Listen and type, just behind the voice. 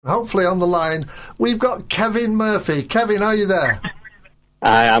hopefully on the line, we've got Kevin Murphy. Kevin, are you there?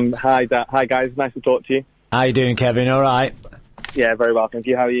 I am. Hi, guys. Nice to talk to you. How you doing, Kevin? All right? Yeah, very well, thank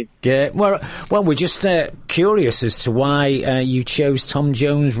you. How are you? Good. Well, we're just curious as to why you chose Tom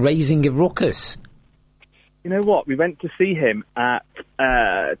Jones Raising a Ruckus. You know what? We went to see him at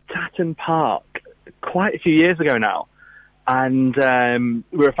Tatton Park quite a few years ago now. And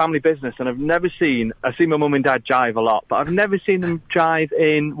we're a family business, and I've seen my mum and dad jive a lot, but I've never seen them jive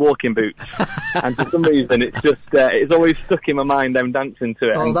in walking boots. And for some reason, it's just, it's always stuck in my mind, them dancing to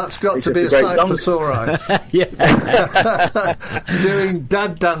it. Oh, that's got to be a sight for sore eyes. Yeah. Doing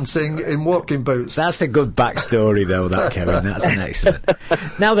dad dancing in walking boots. That's a good backstory, though, that, Kevin. That's an excellent.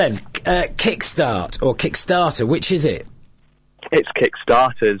 Now then, Kickstart or Kickstarter, which is it? It's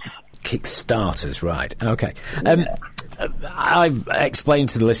Kickstarters. Kickstarters, right. Okay. I've explained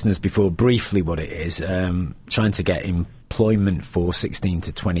to the listeners before briefly what it is, trying to get employment for 16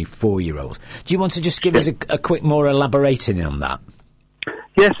 to 24-year-olds. Do you want to just give us a quick more elaborating on that?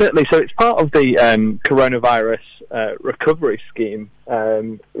 Yeah, certainly. So it's part of the coronavirus recovery scheme,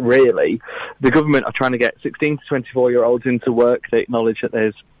 really. The government are trying to get 16 to 24-year-olds into work. They acknowledge that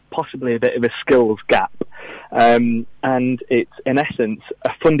there's possibly a bit of a skills gap. And it's, in essence, a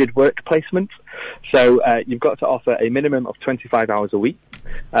funded work placement. So you've got to offer a minimum of 25 hours a week,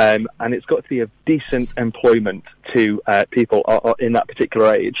 and it's got to be of decent employment to people in that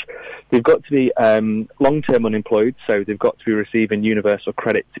particular age. They've got to be long-term unemployed, so they've got to be receiving universal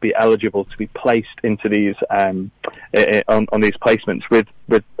credit to be eligible to be placed into these on these placements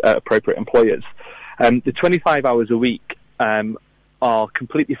with appropriate employers. The 25 hours a week are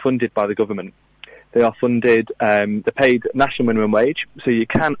completely funded by the government. They are funded, they're paid national minimum wage, so you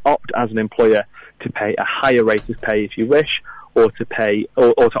can opt as an employer to pay a higher rate of pay if you wish, or to pay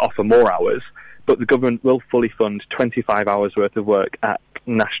or to offer more hours, but the government will fully fund 25 hours worth of work at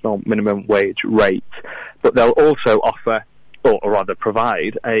national minimum wage rate. But they'll also offer, or rather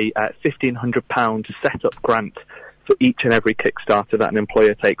provide, a £1,500 set-up grant for each and every Kickstarter that an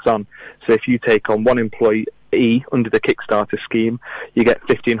employer takes on. So if you take on one employee under the Kickstarter scheme, you get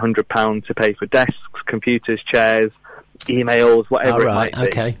 £1,500 to pay for desks, computers, chairs, emails, whatever it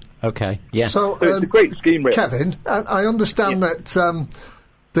might be. Okay, yeah. So it's a great scheme, really. Kevin, I understand that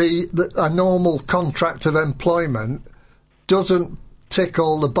a normal contract of employment doesn't tick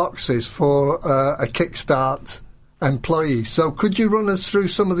all the boxes for a Kickstart employee. So could you run us through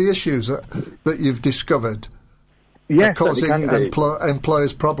some of the issues that you've discovered causing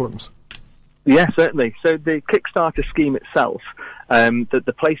employers problems? Yeah, certainly. So the Kickstarter scheme itself,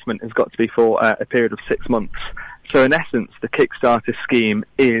 the placement has got to be for a period of 6 months. So in essence, the Kickstarter scheme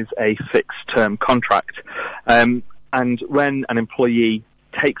is a fixed-term contract. And when an employee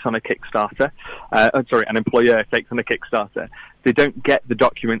takes on a Kickstarter, an employer takes on a Kickstarter, they don't get the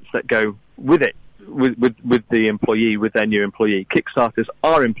documents that go with it. With the employee, with their new employee. Kickstarters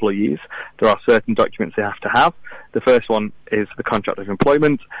are employees. There are certain documents they have to have. The first one is the contract of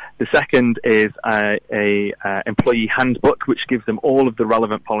employment. The second is a employee handbook, which gives them all of the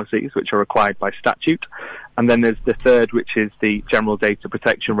relevant policies which are required by statute. And then there's the third, which is the General Data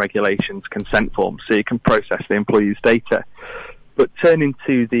Protection Regulations consent form, so you can process the employee's data. But turning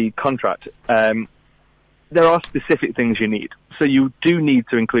to the contract, there are specific things you need. So you do need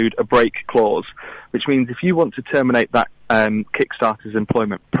to include a break clause, which means if you want to terminate that Kickstarter's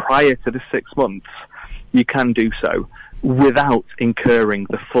employment prior to the 6 months, you can do so without incurring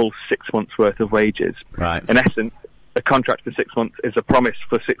the full 6 months' worth of wages. Right. In essence, a contract for 6 months is a promise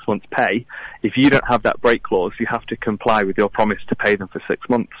for 6 months' pay. If you don't have that break clause, you have to comply with your promise to pay them for 6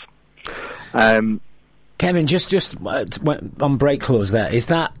 months. Kevin, just on break clause there, is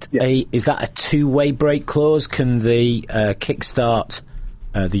that a two-way break clause? Can the Kickstart,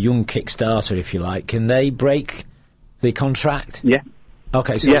 the young Kickstarter, if you like, can they break the contract? Yeah.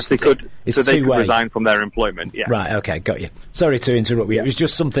 Okay, so yes, they could. It's so they two-way. could resign from their employment. Yeah. Right. Okay, got you. Sorry to interrupt you. Yeah. It was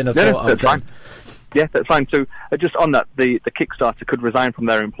just something I thought. No, that's fine. Yeah, that's fine. So just on that, the Kickstarter could resign from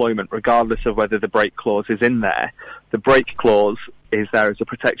their employment regardless of whether the break clause is in there. The break clause is there as a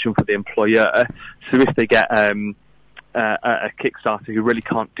protection for the employer. So if they get a Kickstarter who really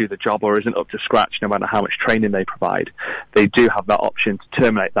can't do the job or isn't up to scratch, no matter how much training they provide, they do have that option to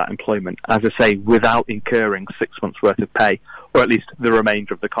terminate that employment, as I say, without incurring 6 months' worth of pay, or at least the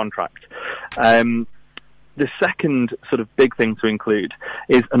remainder of the contract. The second sort of big thing to include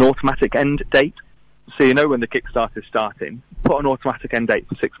is an automatic end date. So you know when the Kickstarter is starting, put an automatic end date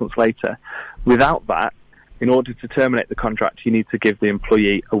for 6 months later. Without that, in order to terminate the contract, you need to give the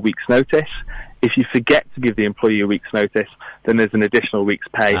employee a week's notice. If you forget to give the employee a week's notice, then there's an additional week's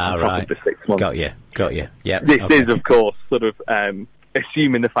pay on top of the 6 months. Got you. Yeah. This is, of course, sort of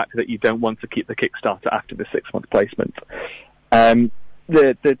assuming the fact that you don't want to keep the Kickstarter after the 6-month placement. The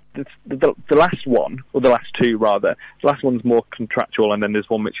last one, or the last two rather, the last one's more contractual, and then there's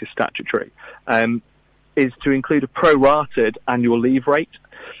one which is statutory, is to include a prorated annual leave rate.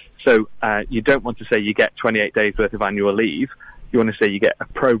 So you don't want to say you get 28 days worth of annual leave. You want to say you get a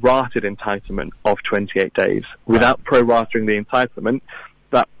prorated entitlement of 28 days. Without prorating the entitlement,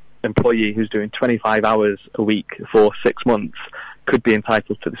 that employee who's doing 25 hours a week for 6 months could be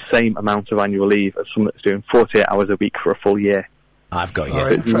entitled to the same amount of annual leave as someone that's doing 48 hours a week for a full year. I've got you. So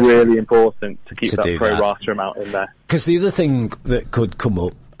it's really important to keep that pro rata amount in there. Because the other thing that could come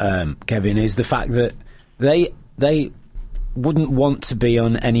up, Kevin, is the fact that they wouldn't want to be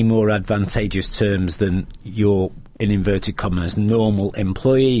on any more advantageous terms than your, in inverted commas, normal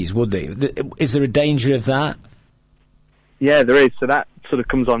employees, would they? Is there a danger of that? Yeah, there is. So that sort of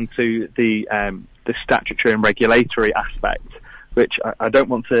comes on to the statutory and regulatory aspect, which I don't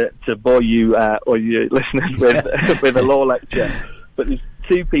want to bore you or your listeners with a law lecture, but there's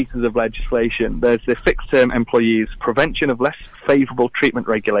two pieces of legislation. There's the Fixed-Term Employees Prevention of Less Favourable Treatment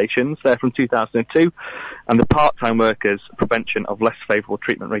Regulations, they're from 2002, and the Part-Time Workers Prevention of Less Favourable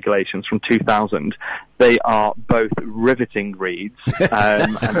Treatment Regulations from 2000. They are both riveting reads,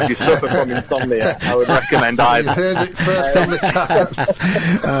 and if you suffer from insomnia, I would recommend either. You heard it first on the cards.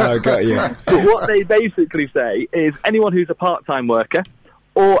 Oh, got you. But what they basically say is anyone who's a part-time worker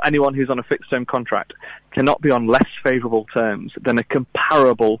or anyone who's on a fixed-term contract cannot be on less favourable terms than a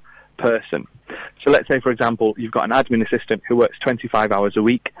comparable person. So let's say, for example, you've got an admin assistant who works 25 hours a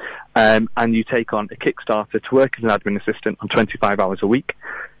week, and you take on a Kickstarter to work as an admin assistant on 25 hours a week.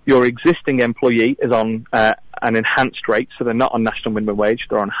 Your existing employee is on an enhanced rate, so they're not on national minimum wage,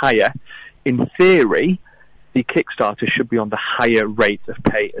 they're on higher. In theory, the Kickstarter should be on the higher rate of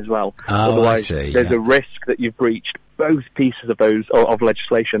pay as well. Oh, otherwise, there's a risk that you've breached both pieces of those of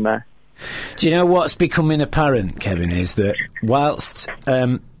legislation there. Do you know what's becoming apparent, Kevin, is that whilst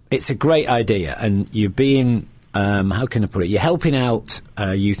it's a great idea and you're being, how can I put it, you're helping out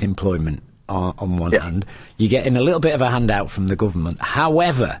youth employment on one hand, you're getting a little bit of a handout from the government.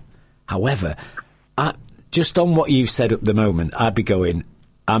 However, just on what you've said at the moment, I'd be going,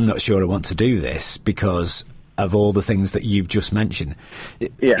 I'm not sure I want to do this because of all the things that you've just mentioned.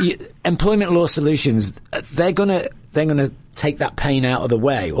 Yeah. Employment Law Solutions, they're gonna take that pain out of the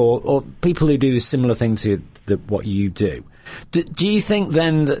way, or people who do a similar thing to what you do. Do you think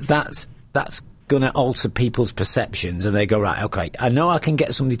then that's going to alter people's perceptions, and they go, right, okay, I know I can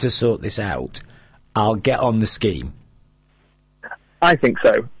get somebody to sort this out, I'll get on the scheme? I think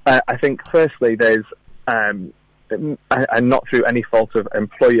so. I think firstly there's, and not through any fault of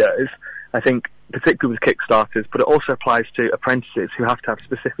employers, I think particularly with Kickstarters, but it also applies to apprentices who have to have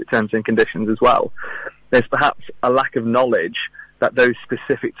specific terms and conditions as well. There's perhaps a lack of knowledge that those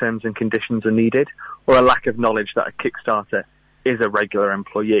specific terms and conditions are needed, or a lack of knowledge that a Kickstarter is a regular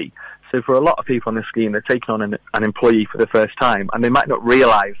employee. So for a lot of people on the scheme, they're taking on an employee for the first time, and they might not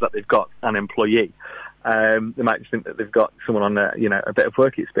realise that they've got an employee. They might just think that they've got someone on a bit of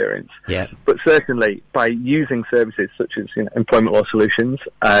work experience. Yeah. But certainly by using services such as Employment Law Solutions,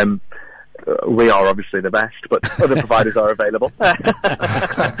 we are obviously the best, but other providers are available.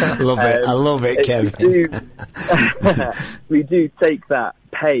 I love it, Kevin. We do take that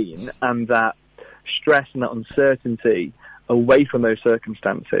pain and that stress and that uncertainty away from those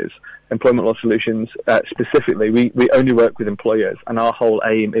circumstances. Employment Law Solutions, specifically, we only work with employers, and our whole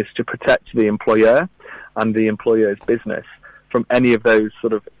aim is to protect the employer and the employer's business from any of those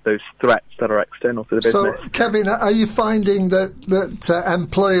threats that are external to the business. So, Kevin, are you finding that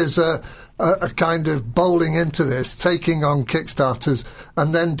employers are kind of bowling into this, taking on Kickstarters,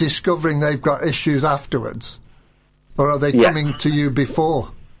 and then discovering they've got issues afterwards? Or are they coming to you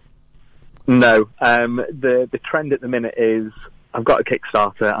before? No. The trend at the minute is, I've got a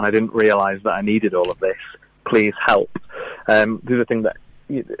Kickstarter and I didn't realise that I needed all of this. Please help. The other thing that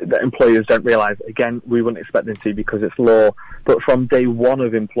employers don't realise, again, we wouldn't expect them to because it's law, but from day one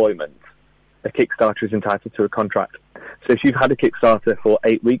of employment, a Kickstarter is entitled to a contract. So if you've had a Kickstarter for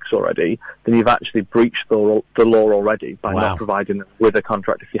 8 weeks already, then you've actually breached the law already by not providing them with a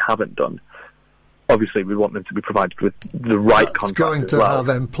contract if you haven't done. Obviously, we want them to be provided with the right contract. It's going to have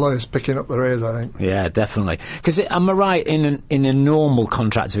employers picking up their ears, I think. Yeah, definitely. Because am I right, in a normal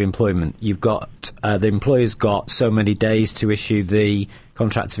contract of employment, you've got the employer's got so many days to issue the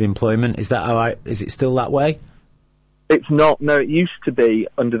contract of employment. Is that all right? Is it still that way? It's not. No, it used to be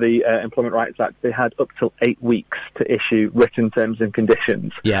under the Employment Rights Act. They had up till 8 weeks to issue written terms and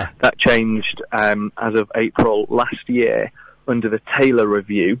conditions. Yeah. That changed as of April last year. under the Taylor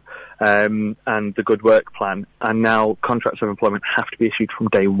Review and the Good Work Plan, and now contracts of employment have to be issued from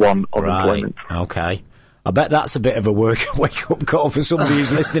day one of employment. Okay. I bet that's a bit of a wake-up call for somebody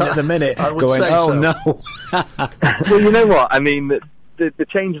who's listening at the minute, going, "Oh so. no." Well, you know what? I mean, the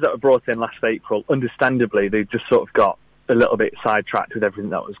changes that were brought in last April, understandably, they just sort of got a little bit sidetracked with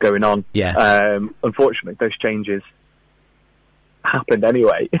everything that was going on. Yeah. Unfortunately, those changes happened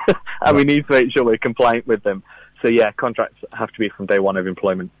anyway, and we need to make sure we're compliant with them. So, yeah, contracts have to be from day one of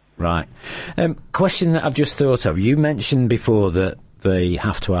employment. Right. Question that I've just thought of. You mentioned before that they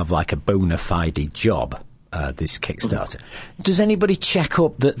have to have like a bona fide job, this Kickstarter. Does anybody check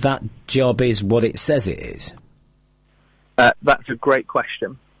up that job is what it says it is? That's a great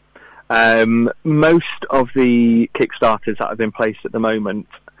question. Most of the Kickstarters that have been placed at the moment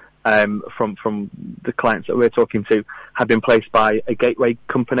from the clients that we're talking to have been placed by a gateway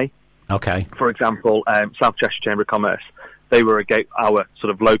company. Okay. For example, South Cheshire Chamber of Commerce, they were our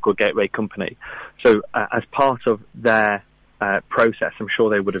sort of local gateway company. So as part of their process, I'm sure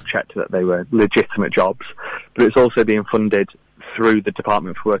they would have checked that they were legitimate jobs, but it's also being funded through the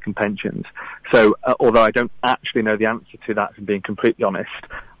Department for Work and Pensions. So although I don't actually know the answer to that, if I'm being completely honest,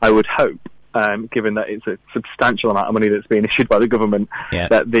 I would hope, given that it's a substantial amount of money that's being issued by the government,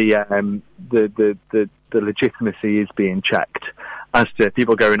 that the legitimacy is being checked. As to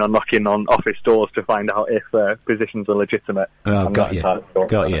people going on knocking on office doors to find out if positions are legitimate. Oh, got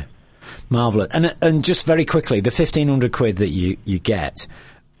you. Marvellous. And just very quickly, the £1,500 that you get,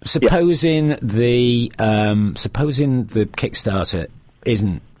 supposing the Kickstarter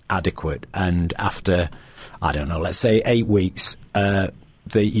isn't adequate, and after, I don't know, let's say 8 weeks, that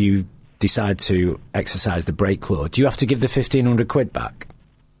you decide to exercise the break clause, do you have to give the £1,500 back?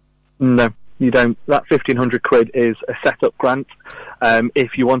 No, you don't. That £1,500 is a setup grant.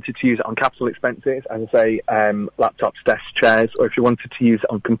 If you wanted to use it on capital expenses, as I say, laptops, desks, chairs, or if you wanted to use it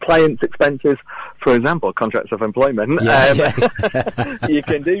on compliance expenses, for example, contracts of employment, you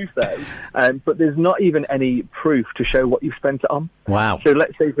can do so. But there's not even any proof to show what you spent it on. Wow. So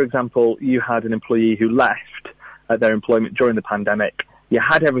let's say, for example, you had an employee who left their employment during the pandemic. You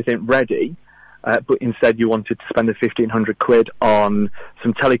had everything ready, but instead you wanted to spend the £1,500 on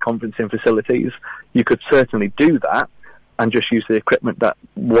some teleconferencing facilities. You could certainly do that and just use the equipment that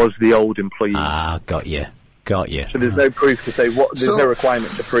was the old employee. Got you. So there's no proof to say there's no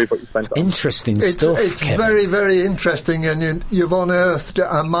requirement to prove what you spent on. Interesting stuff, It's Kevin. very, very interesting, and you've unearthed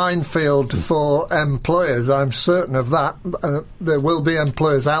a minefield for employers. I'm certain of that. There will be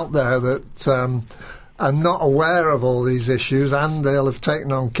employers out there that are not aware of all these issues, and they'll have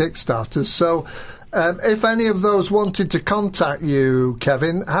taken on Kickstarters. So if any of those wanted to contact you,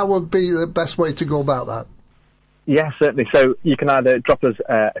 Kevin, how would be the best way to go about that? Yeah, certainly. So you can either drop us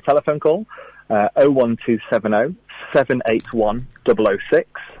a telephone call, 01270 781 006.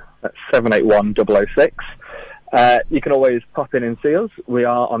 That's 781 006. You can always pop in and see us. We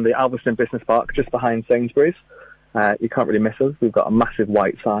are on the Alveston Business Park, just behind Sainsbury's. You can't really miss us. We've got a massive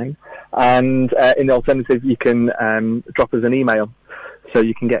white sign. And in the alternative, you can drop us an email. So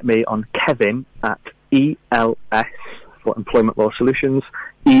you can get me on Kevin at ELS, for Employment Law Solutions,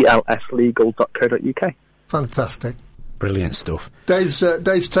 elslegal.co.uk. Fantastic. Brilliant stuff. Dave's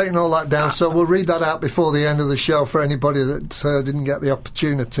taken all that down, so we'll read that out before the end of the show for anybody that didn't get the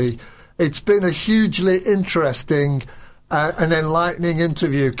opportunity. It's been a hugely interesting and enlightening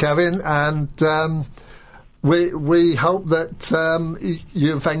interview, Kevin, and we hope that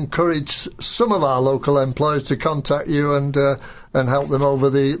you've encouraged some of our local employers to contact you and help them over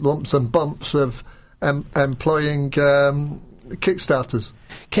the lumps and bumps of employing Kickstarters.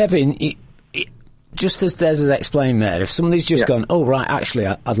 Kevin, just as Des has explained there, if somebody's just gone, oh, right, actually,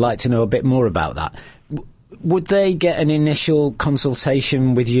 I'd like to know a bit more about that, would they get an initial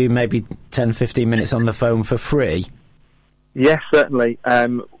consultation with you, maybe 10, 15 minutes on the phone for free? Yes, certainly.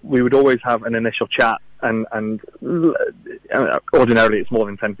 We would always have an initial chat, and ordinarily it's more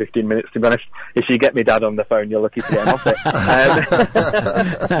than 10, 15 minutes, to be honest. If you get me dad on the phone, you're lucky to get him off it.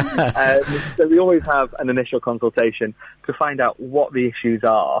 So we always have an initial consultation to find out what the issues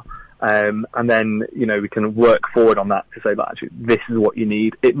are. And then, we can work forward on that to say, actually, this is what you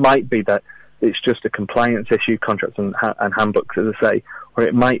need. It might be that it's just a compliance issue, contracts and handbooks, as I say, or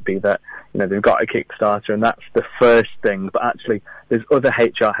it might be that, they've got a Kickstarter and that's the first thing, but actually there's other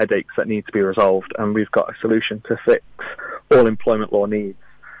HR headaches that need to be resolved, and we've got a solution to fix all employment law needs.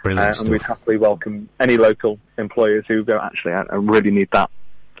 Brilliant stuff. And we'd happily welcome any local employers who go, actually, I really need that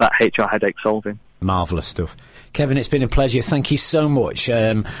HR headache solving. Marvellous stuff. Kevin, it's been a pleasure. Thank you so much.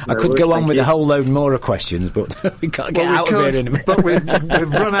 I could worries, go on thank with you. a whole load more of questions, but we can't get out of here in a minute. But we've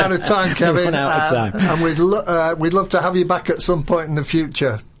run out of time, Kevin. Run out of time. And we'd love to have you back at some point in the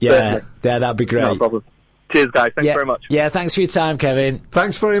future. Yeah, that'd be great. No problem. Cheers, guys. Thanks very much. Yeah, thanks for your time, Kevin.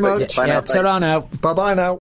 Thanks very much. Bye now. Ta-ra now. Bye-bye now.